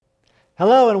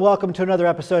Hello and welcome to another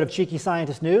episode of Cheeky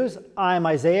Scientist News. I'm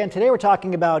Isaiah and today we're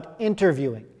talking about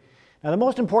interviewing. Now the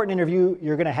most important interview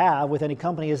you're going to have with any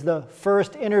company is the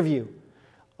first interview.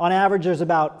 On average there's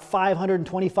about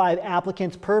 525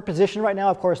 applicants per position right now.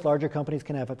 Of course larger companies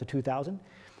can have up to 2,000.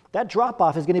 That drop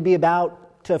off is going to be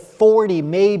about to 40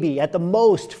 maybe at the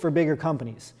most for bigger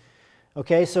companies.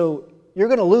 Okay, so you're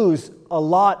going to lose a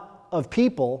lot of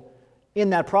people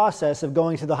in that process of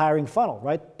going through the hiring funnel,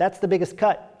 right? That's the biggest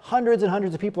cut. Hundreds and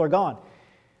hundreds of people are gone.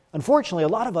 Unfortunately, a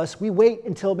lot of us, we wait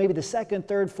until maybe the second,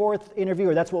 third, fourth interview,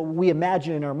 or that's what we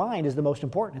imagine in our mind is the most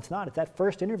important. It's not. It's that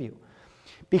first interview.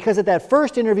 Because at that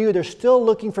first interview, they're still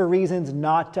looking for reasons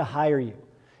not to hire you.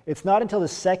 It's not until the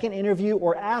second interview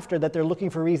or after that they're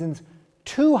looking for reasons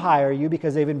to hire you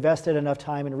because they've invested enough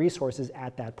time and resources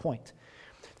at that point.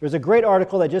 There's a great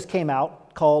article that just came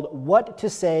out called What to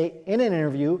Say in an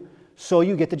Interview So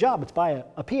You Get the Job. It's by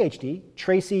a PhD,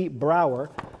 Tracy Brower.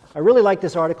 I really like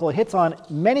this article. It hits on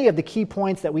many of the key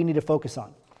points that we need to focus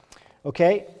on.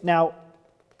 Okay, now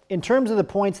in terms of the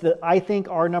points that I think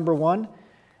are number one,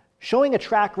 showing a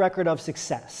track record of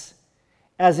success,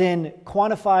 as in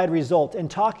quantified results,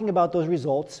 and talking about those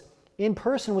results in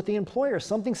person with the employer,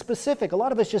 something specific. A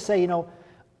lot of us just say,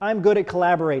 I'm good at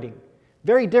collaborating.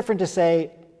 Very different to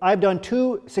say, I've done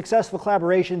 2 successful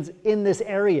collaborations in this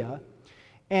area,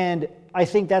 and I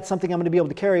think that's something I'm going to be able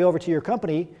to carry over to your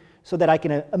company so that I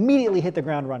can immediately hit the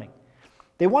ground running.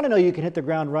 They want to know you can hit the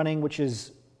ground running, which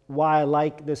is why I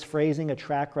like this phrasing, a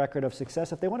track record of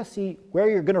success. If they want to see where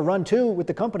you're going to run to with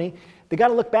the company, they got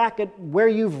to look back at where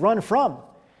you've run from.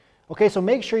 Okay, so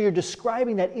make sure you're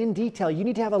describing that in detail. You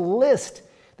need to have a list.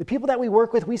 The people that we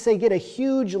work with, we say get a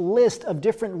huge list of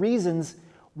different reasons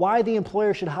why the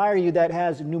employer should hire you that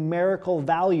has numerical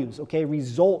values, okay,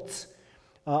 results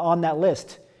on that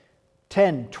list.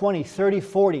 10, 20, 30,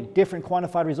 40 different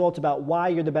quantified results about why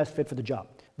you're the best fit for the job.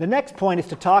 The next point is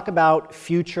to talk about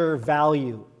future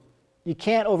value. You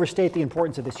can't overstate the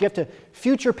importance of this. You have to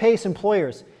future pace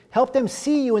employers. Help them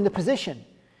see you in the position.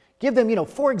 Give them,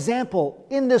 for example,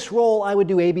 in this role, I would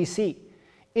do ABC.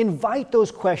 Invite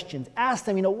those questions. Ask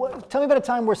them, tell me about a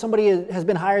time where somebody has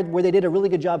been hired where they did a really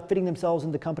good job fitting themselves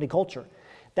into company culture.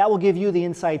 That will give you the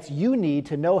insights you need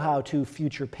to know how to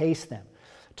future pace them.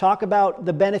 Talk about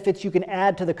the benefits you can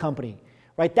add to the company,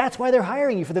 right? That's why they're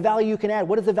hiring you, for the value you can add.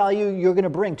 What is the value you're going to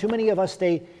bring? Too many of us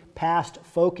stay past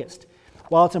focused.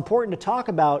 While it's important to talk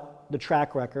about the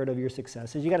track record of your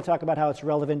successes, you got to talk about how it's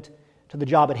relevant to the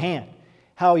job at hand,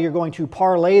 how you're going to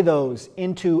parlay those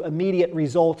into immediate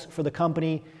results for the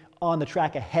company on the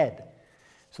track ahead.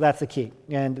 So that's the key.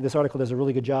 And this article does a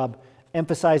really good job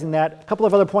emphasizing that. A couple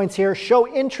of other points here. Show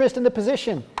interest in the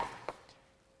position.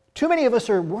 Too many of us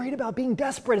are worried about being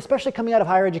desperate, especially coming out of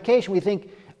higher education. We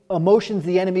think emotion's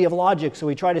the enemy of logic, so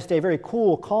we try to stay very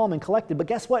cool, calm, and collected. But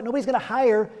guess what? Nobody's going to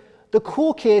hire the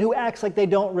cool kid who acts like they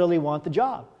don't really want the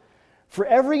job. For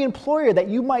every employer that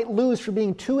you might lose for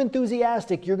being too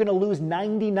enthusiastic, you're going to lose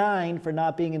 99 for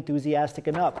not being enthusiastic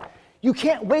enough. You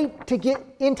can't wait to get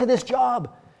into this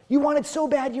job. You want it so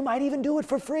bad, you might even do it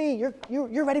for free.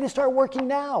 You're ready to start working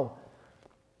now.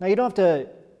 Now, you don't have to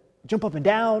jump up and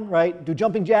down, right? Do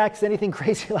jumping jacks, anything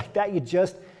crazy like that. You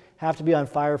just have to be on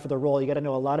fire for the role. You got to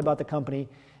know a lot about the company.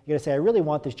 You got to say, I really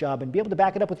want this job, and be able to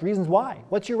back it up with reasons why.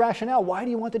 What's your rationale? Why do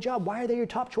you want the job? Why are they your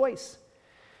top choice?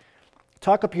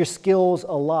 Talk up your skills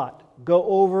a lot. Go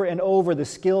over and over the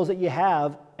skills that you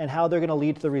have and how they're going to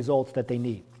lead to the results that they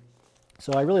need.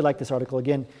 So I really like this article.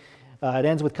 Again, it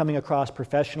ends with coming across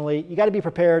professionally. You got to be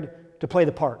prepared to play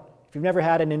the part. If you've never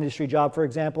had an industry job, for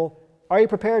example, are you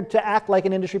prepared to act like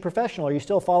an industry professional? Are you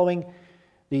still following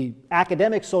the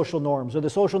academic social norms or the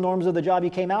social norms of the job you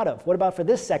came out of? What about for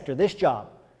this sector, this job?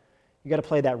 You got to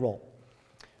play that role.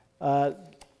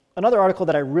 Another article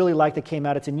that I really like that came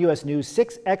out, it's in U.S. News,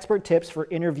 6 Expert Tips for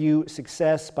Interview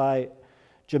Success by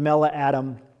Jamela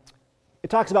Adam. It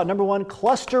talks about, number 1,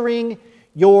 clustering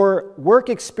your work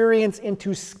experience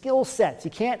into skill sets.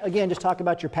 You can't, again, just talk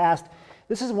about your past.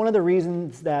 This is one of the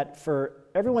reasons that for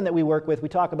everyone that we work with, we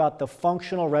talk about the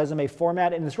functional resume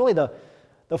format, and it's really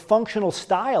the functional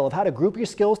style of how to group your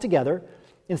skills together.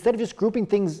 Instead of just grouping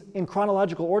things in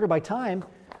chronological order by time,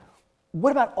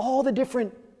 what about all the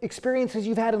different experiences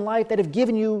you've had in life that have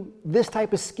given you this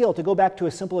type of skill? To go back to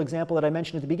a simple example that I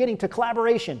mentioned at the beginning, to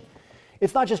collaboration.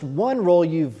 It's not just one role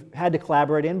you've had to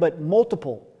collaborate in, but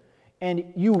multiple.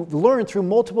 And you learn through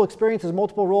multiple experiences,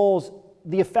 multiple roles,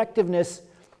 the effectiveness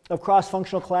of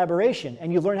cross-functional collaboration,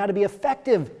 and you learn how to be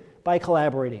effective by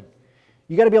collaborating.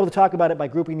 You got to be able to talk about it by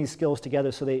grouping these skills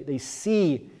together so they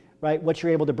see, right, what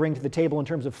you're able to bring to the table in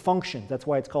terms of functions. That's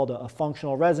why it's called a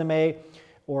functional resume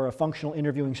or a functional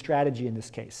interviewing strategy in this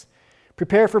case.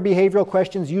 Prepare for behavioral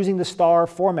questions using the STAR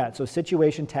format, so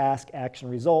situation, task, action,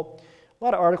 result. A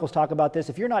lot of articles talk about this.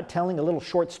 If you're not telling a little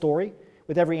short story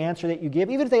with every answer that you give,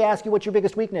 even if they ask you what's your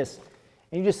biggest weakness,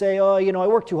 and you just say, oh, I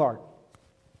work too hard.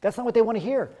 That's not what they want to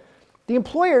hear. The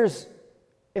employers,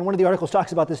 and one of the articles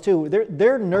talks about this too,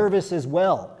 they're nervous as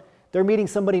well. They're meeting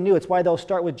somebody new. It's why they'll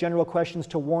start with general questions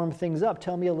to warm things up.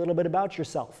 Tell me a little bit about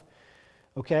yourself,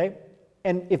 okay?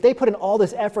 And if they put in all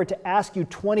this effort to ask you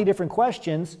 20 different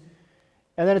questions,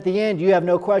 and then at the end you have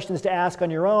no questions to ask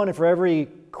on your own, and for every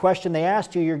question they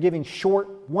asked you, you're giving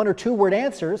short 1 or 2 word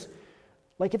answers,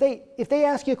 like if they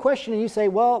ask you a question and you say,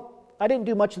 well, I didn't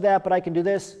do much of that, but I can do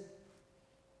this,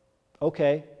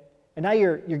 okay. And now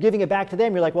you're giving it back to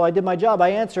them. You're like, well, I did my job. I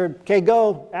answered. Okay,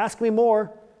 go. Ask me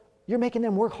more. You're making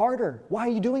them work harder. Why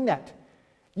are you doing that?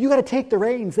 You got to take the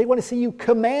reins. They want to see you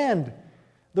command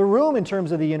the room in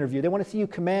terms of the interview. They want to see you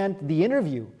command the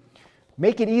interview.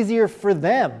 Make it easier for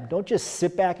them. Don't just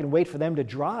sit back and wait for them to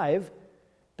drive.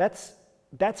 That's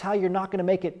how you're not going to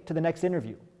make it to the next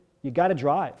interview. You got to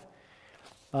drive.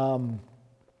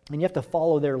 And you have to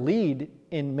follow their lead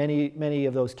in many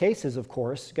of those cases, of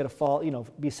course. You got to follow,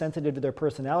 be sensitive to their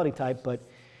personality type, but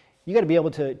you got to be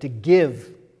able to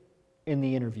give in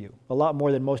the interview a lot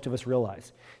more than most of us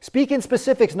realize. Speak in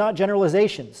specifics, not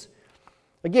generalizations.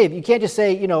 Again, you can't just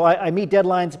say, I meet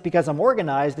deadlines because I'm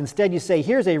organized. Instead, you say,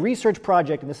 here's a research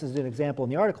project, and this is an example in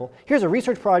the article. Here's a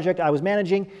research project I was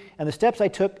managing, and the steps I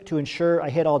took to ensure I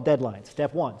hit all deadlines.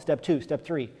 Step 1, step 2, step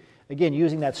 3. Again,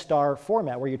 using that STAR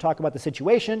format where you talk about the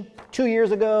situation 2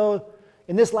 years ago,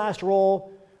 in this last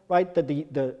role, right?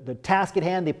 The task at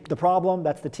hand, the problem,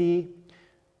 that's the T.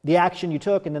 The action you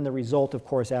took, and then the result, of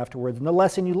course, afterwards, and the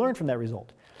lesson you learned from that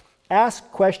result.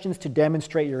 Ask questions to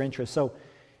demonstrate your interest. So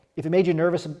if it made you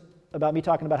nervous about me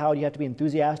talking about how you have to be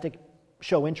enthusiastic,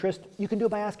 show interest, you can do it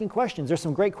by asking questions. There's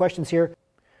some great questions here.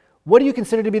 What do you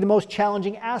consider to be the most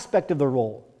challenging aspect of the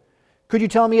role? Could you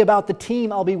tell me about the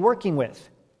team I'll be working with?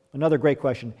 Another great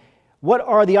question. What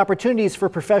are the opportunities for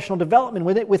professional development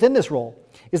within this role?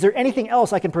 Is there anything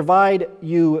else I can provide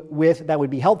you with that would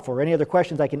be helpful? Or any other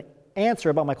questions I can answer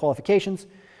about my qualifications?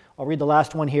 I'll read the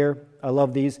last one here. I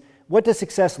love these. What does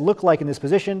success look like in this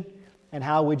position, and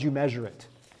how would you measure it?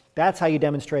 That's how you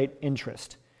demonstrate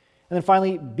interest. And then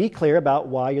finally, be clear about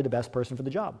why you're the best person for the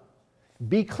job.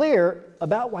 Be clear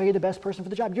about why you're the best person for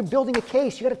the job. You're building a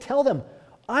case. You got to tell them,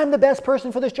 I'm the best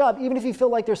person for this job, even if you feel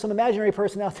like there's some imaginary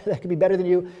person out there that could be better than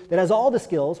you, that has all the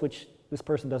skills, which this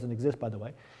person doesn't exist, by the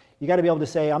way. You got to be able to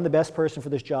say, I'm the best person for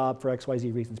this job for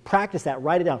XYZ reasons. Practice that.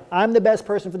 Write it down. I'm the best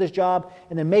person for this job,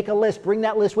 and then make a list. Bring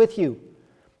that list with you.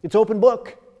 It's open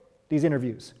book, these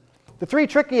interviews. The 3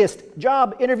 trickiest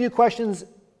job interview questions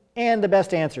and the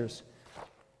best answers.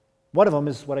 One of them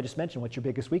is what I just mentioned. What's your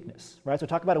biggest weakness, right? So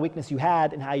talk about a weakness you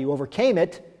had and how you overcame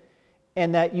it,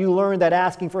 and that you learned that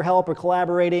asking for help or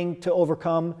collaborating to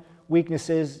overcome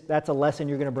weaknesses, that's a lesson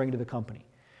you're going to bring to the company.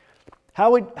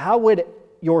 How would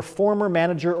your former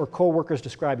manager or coworkers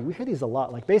describe you? We hear these a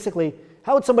lot. Like basically,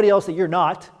 how would somebody else that you're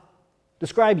not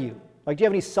describe you? Like, do you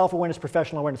have any self-awareness,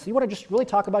 professional awareness? So you want to just really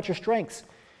talk about your strengths.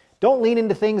 Don't lean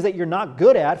into things that you're not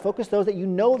good at. Focus those that you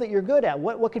know that you're good at.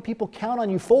 What could people count on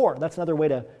you for? That's another way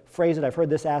to phrase it. I've heard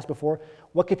this asked before.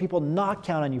 What could people not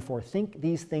count on you for? Think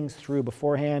these things through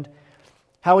beforehand.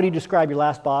 How would you describe your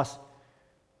last boss?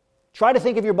 Try to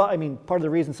think of your boss. Part of the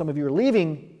reason some of you are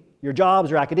leaving your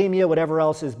jobs or academia, whatever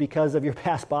else, is because of your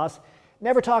past boss.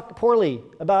 Never talk poorly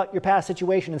about your past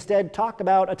situation. Instead, talk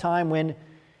about a time when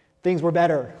things were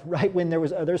better, right? When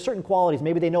there's certain qualities.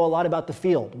 Maybe they know a lot about the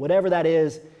field. Whatever that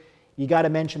is, you got to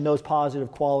mention those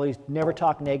positive qualities. Never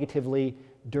talk negatively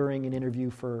during an interview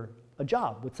for a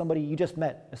job with somebody you just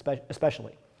met,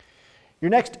 especially. Your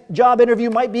next job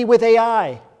interview might be with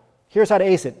AI. Here's how to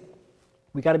ace it.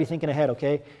 We got to be thinking ahead,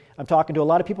 okay? I'm talking to a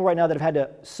lot of people right now that have had to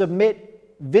submit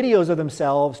videos of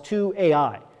themselves to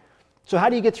AI. So how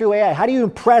do you get through AI? How do you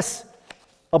impress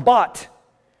a bot?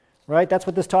 Right? That's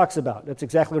what this talks about. That's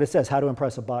exactly what it says, how to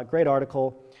impress a bot. Great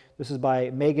article. This is by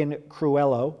Megan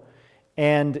Cruello.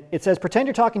 And it says, pretend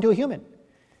you're talking to a human.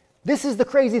 This is the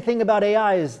crazy thing about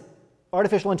AI is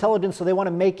artificial intelligence, so they want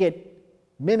to make it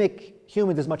mimic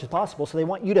humans as much as possible. So they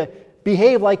want you to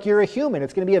behave like you're a human.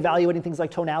 It's going to be evaluating things like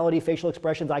tonality, facial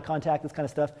expressions, eye contact, this kind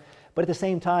of stuff. But at the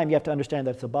same time, you have to understand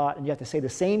that it's a bot, and you have to say the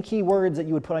same keywords that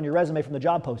you would put on your resume from the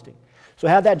job posting. So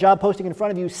have that job posting in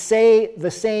front of you, say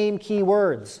the same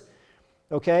keywords,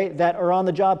 okay, that are on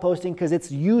the job posting, because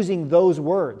it's using those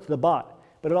words, the bot.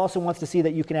 But it also wants to see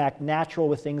that you can act natural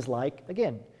with things like,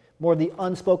 again, more of the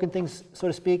unspoken things, so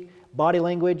to speak, body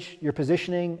language, your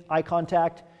positioning, eye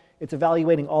contact. It's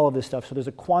evaluating all of this stuff. So there's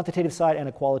a quantitative side and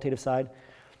a qualitative side.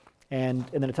 And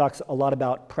then it talks a lot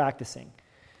about practicing.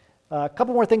 A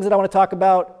couple more things that I want to talk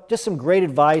about. Just some great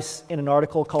advice in an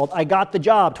article called I Got the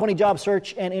Job, 20 Job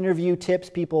Search and Interview Tips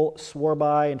People Swore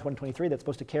By in 2023. That's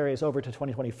supposed to carry us over to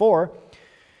 2024.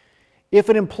 If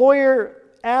an employer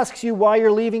asks you why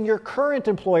you're leaving your current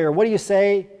employer, what do you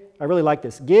say? I really like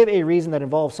this. Give a reason that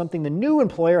involves something the new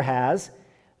employer has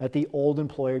that the old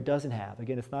employer doesn't have.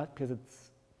 Again, it's not because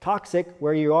it's toxic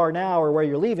where you are now or where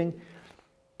you're leaving,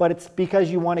 but it's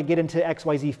because you want to get into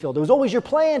XYZ field. It was always your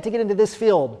plan to get into this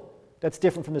field that's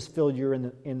different from this field you're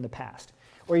in the past.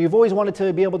 Or you've always wanted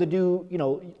to be able to do,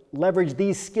 leverage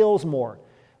these skills more.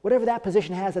 Whatever that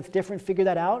position has that's different, figure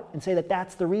that out and say that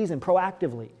that's the reason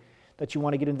proactively that you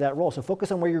want to get into that role. So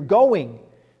focus on where you're going.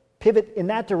 Pivot in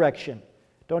that direction.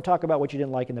 Don't talk about what you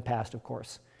didn't like in the past, of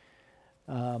course.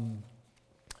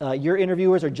 Your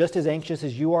interviewers are just as anxious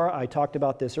as you are. I talked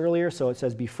about this earlier, so it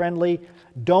says be friendly.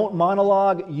 Don't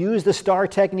monologue. Use the STAR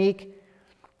technique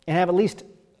and have at least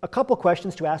a couple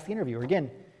questions to ask the interviewer. Again,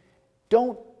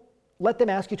 don't let them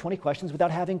ask you 20 questions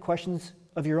without having questions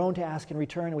of your own to ask in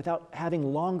return, without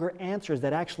having longer answers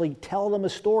that actually tell them a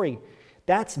story.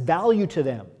 That's value to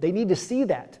them. They need to see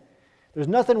that. There's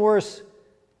nothing worse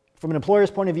from an employer's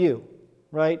point of view,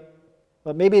 right?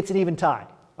 But maybe it's an even tie.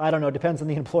 I don't know, it depends on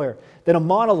the employer. Than a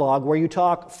monologue where you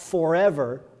talk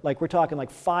forever, like we're talking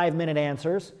like 5-minute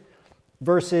answers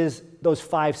versus those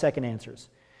 5-second answers.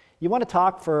 You want to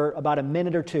talk for about a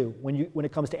minute or two when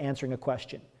it comes to answering a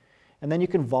question. And then you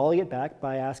can volley it back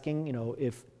by asking,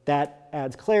 if that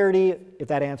adds clarity, if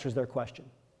that answers their question.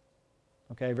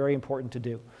 Okay, very important to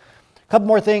do. A couple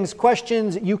more things.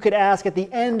 Questions you could ask at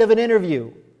the end of an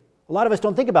interview. A lot of us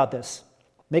don't think about this.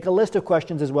 Make a list of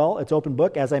questions as well. It's open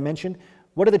book, as I mentioned.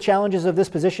 What are the challenges of this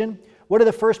position? What are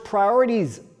the first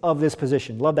priorities of this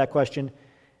position? Love that question.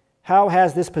 How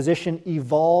has this position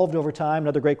evolved over time?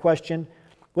 Another great question.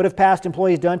 What have past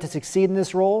employees done to succeed in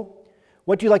this role?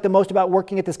 What do you like the most about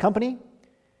working at this company?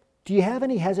 Do you have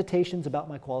any hesitations about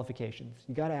my qualifications?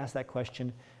 You got to ask that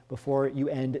question before you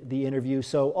end the interview.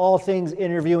 So all things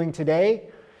interviewing today.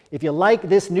 If you like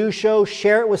this new show,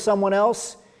 share it with someone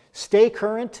else. Stay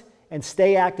current and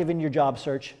stay active in your job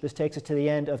search. This takes us to the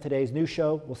end of today's news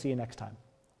show. We'll see you next time.